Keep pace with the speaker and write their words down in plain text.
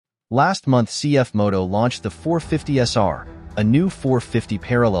Last month, CFMOTO launched the 450SR, a new 450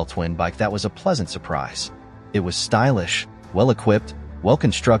 parallel twin bike that was a pleasant surprise. It was stylish, well-equipped,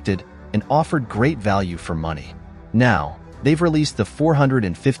 well-constructed, and offered great value for money. Now, they've released the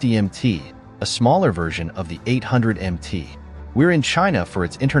 450MT, a smaller version of the 800MT. We're in China for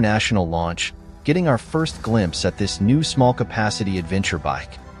its international launch, getting our first glimpse at this new small-capacity adventure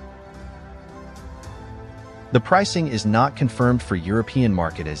bike. The pricing is not confirmed for European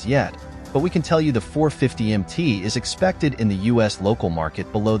market as yet, but we can tell you the 450MT is expected in the US local market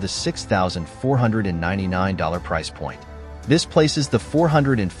below the $6,499 price point. This places the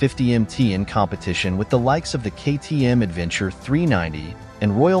 450MT in competition with the likes of the KTM Adventure 390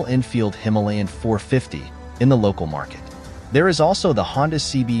 and Royal Enfield Himalayan 450 in the local market. There is also the Honda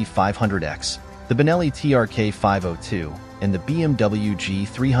CB 500X, the Benelli TRK 502, and the BMW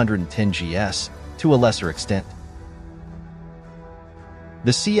G310 GS, to a lesser extent.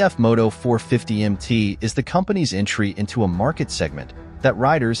 The CFMOTO 450MT is the company's entry into a market segment that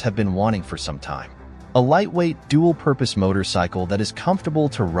riders have been wanting for some time. A lightweight, dual-purpose motorcycle that is comfortable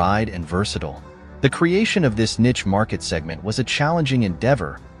to ride and versatile. The creation of this niche market segment was a challenging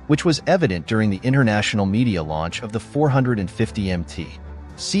endeavor, which was evident during the international media launch of the 450MT.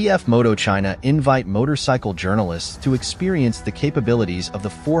 CFMOTO China invite motorcycle journalists to experience the capabilities of the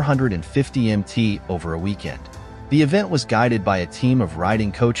 450MT over a weekend. The event was guided by a team of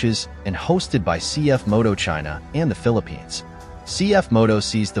riding coaches and hosted by CFMOTO China and the Philippines. CFMOTO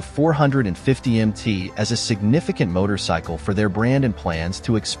sees the 450MT as a significant motorcycle for their brand and plans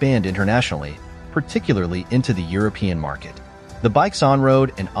to expand internationally, particularly into the European market. The bike's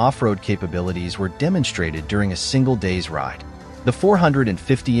on-road and off-road capabilities were demonstrated during a single day's ride. The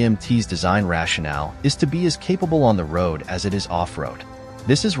 450MT's design rationale is to be as capable on the road as it is off-road.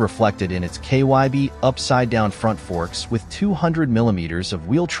 This is reflected in its KYB upside-down front forks with 200mm of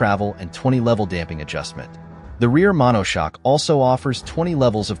wheel travel and 20-level damping adjustment. The rear monoshock also offers 20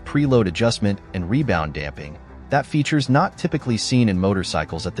 levels of preload adjustment and rebound damping, that features not typically seen in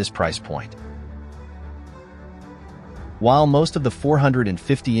motorcycles at this price point. While most of the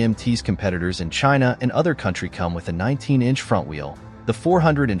 450MT's competitors in China and other countries come with a 19-inch front wheel, the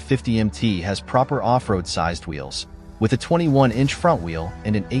 450MT has proper off-road sized wheels, with a 21-inch front wheel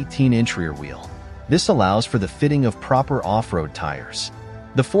and an 18-inch rear wheel. This allows for the fitting of proper off-road tires.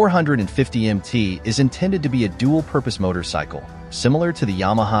 The 450MT is intended to be a dual-purpose motorcycle, similar to the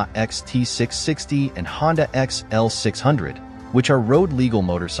Yamaha XT660 and Honda XL600, which are road-legal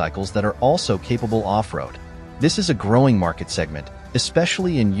motorcycles that are also capable off-road. This is a growing market segment,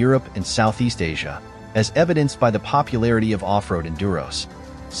 especially in Europe and Southeast Asia, as evidenced by the popularity of off-road enduros.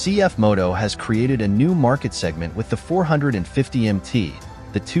 CFMOTO has created a new market segment with the 450MT,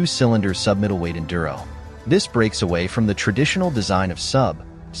 the two-cylinder sub-middleweight enduro. This breaks away from the traditional design of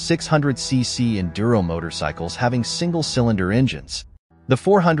sub-600cc enduro motorcycles having single-cylinder engines. The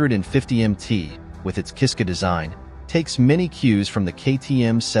 450MT, with its Kiska design, takes many cues from the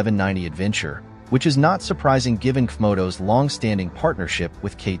KTM 790 Adventure, which is not surprising given CFMOTO's long-standing partnership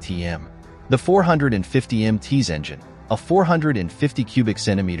with KTM. The 450MT's engine, a 450 cubic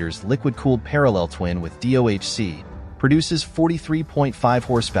centimeters liquid-cooled parallel twin with DOHC, produces 43.5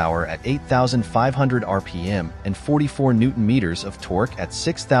 horsepower at 8,500 RPM and 44 Nm of torque at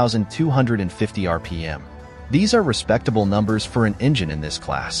 6,250 RPM. These are respectable numbers for an engine in this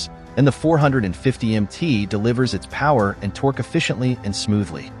class, and the 450MT delivers its power and torque efficiently and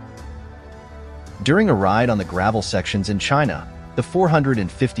smoothly. During a ride on the gravel sections in China, the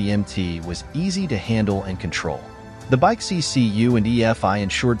 450MT was easy to handle and control. The bike's ECU and EFI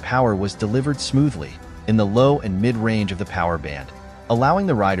ensured power was delivered smoothly in the low and mid-range of the power band, allowing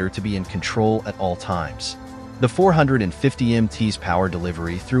the rider to be in control at all times. The 450MT's power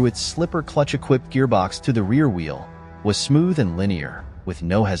delivery through its slipper clutch-equipped gearbox to the rear wheel was smooth and linear, with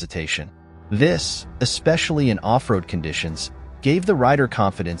no hesitation. This, especially in off-road conditions, gave the rider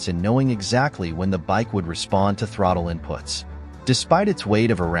confidence in knowing exactly when the bike would respond to throttle inputs. Despite its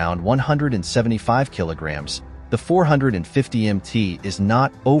weight of around 175 kilograms, the 450MT is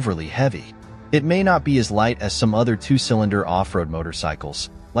not overly heavy. It may not be as light as some other two-cylinder off-road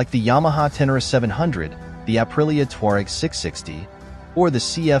motorcycles, like the Yamaha Tenere 700, the Aprilia Touareg 660, or the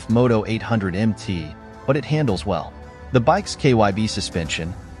CFMOTO 800MT, but it handles well. The bike's KYB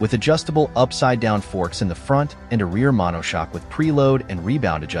suspension, with adjustable upside-down forks in the front and a rear monoshock with preload and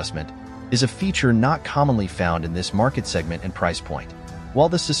rebound adjustment, is a feature not commonly found in this market segment and price point. While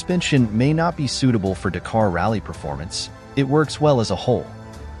the suspension may not be suitable for Dakar rally performance, it works well as a whole.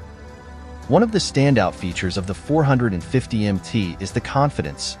 One of the standout features of the 450MT is the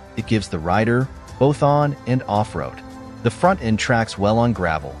confidence it gives the rider, both on and off-road. The front end tracks well on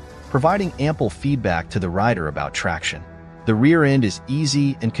gravel, providing ample feedback to the rider about traction. The rear end is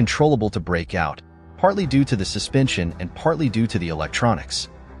easy and controllable to brake out, partly due to the suspension and partly due to the electronics.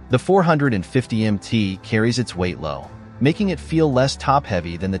 The 450MT carries its weight low, making it feel less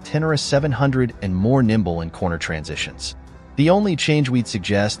top-heavy than the Tenere 700 and more nimble in corner transitions. The only change we'd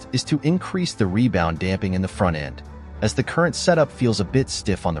suggest is to increase the rebound damping in the front end, as the current setup feels a bit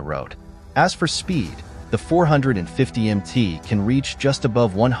stiff on the road. As for speed, the 450MT can reach just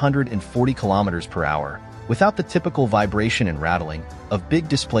above 140 km per hour, without the typical vibration and rattling of big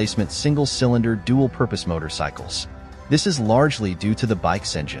displacement single-cylinder dual-purpose motorcycles. This is largely due to the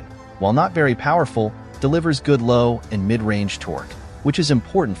bike's engine. While not very powerful, delivers good low and mid-range torque, which is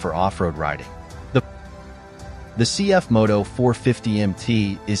important for off-road riding. The CFMOTO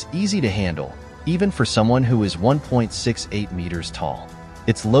 450MT is easy to handle, even for someone who is 1.68 meters tall.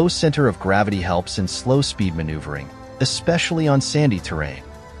 Its low center of gravity helps in slow-speed maneuvering, especially on sandy terrain.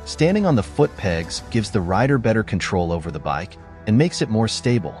 Standing on the foot pegs gives the rider better control over the bike and makes it more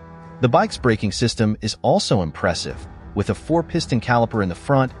stable. The bike's braking system is also impressive, with a 4-piston caliper in the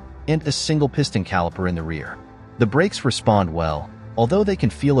front and a single-piston caliper in the rear. The brakes respond well, although they can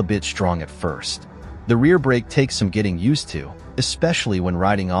feel a bit strong at first. The rear brake takes some getting used to, especially when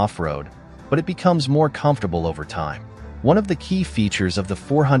riding off-road, but it becomes more comfortable over time. One of the key features of the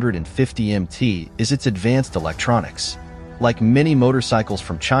 450MT is its advanced electronics. Like many motorcycles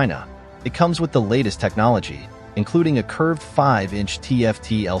from China, it comes with the latest technology, including a curved 5-inch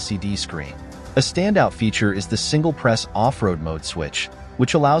TFT LCD screen. A standout feature is the single-press off-road mode switch,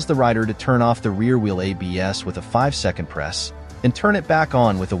 which allows the rider to turn off the rear-wheel ABS with a 5-second press and turn it back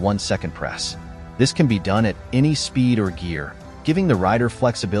on with a 1-second press. This can be done at any speed or gear, giving the rider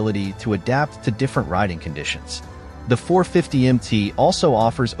flexibility to adapt to different riding conditions. The 450MT also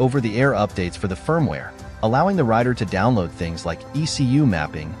offers over-the-air updates for the firmware, allowing the rider to download things like ECU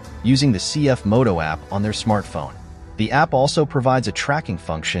mapping using the CFMOTO app on their smartphone. The app also provides a tracking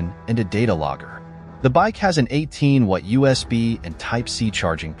function and a data logger. The bike has an 18-watt USB and Type-C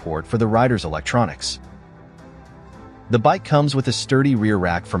charging port for the rider's electronics. The bike comes with a sturdy rear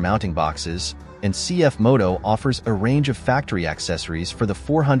rack for mounting boxes, and CFMOTO offers a range of factory accessories for the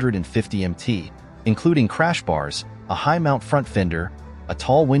 450MT, including crash bars, a high-mount front fender, a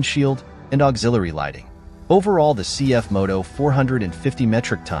tall windshield, and auxiliary lighting. Overall, the CFMOTO 450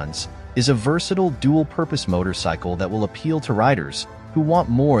 metric tons is a versatile dual-purpose motorcycle that will appeal to riders who want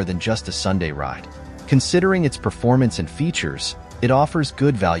more than just a Sunday ride. Considering its performance and features, it offers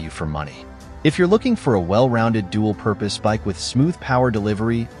good value for money. If you're looking for a well-rounded dual-purpose bike with smooth power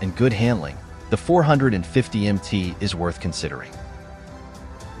delivery and good handling, the 450MT is worth considering.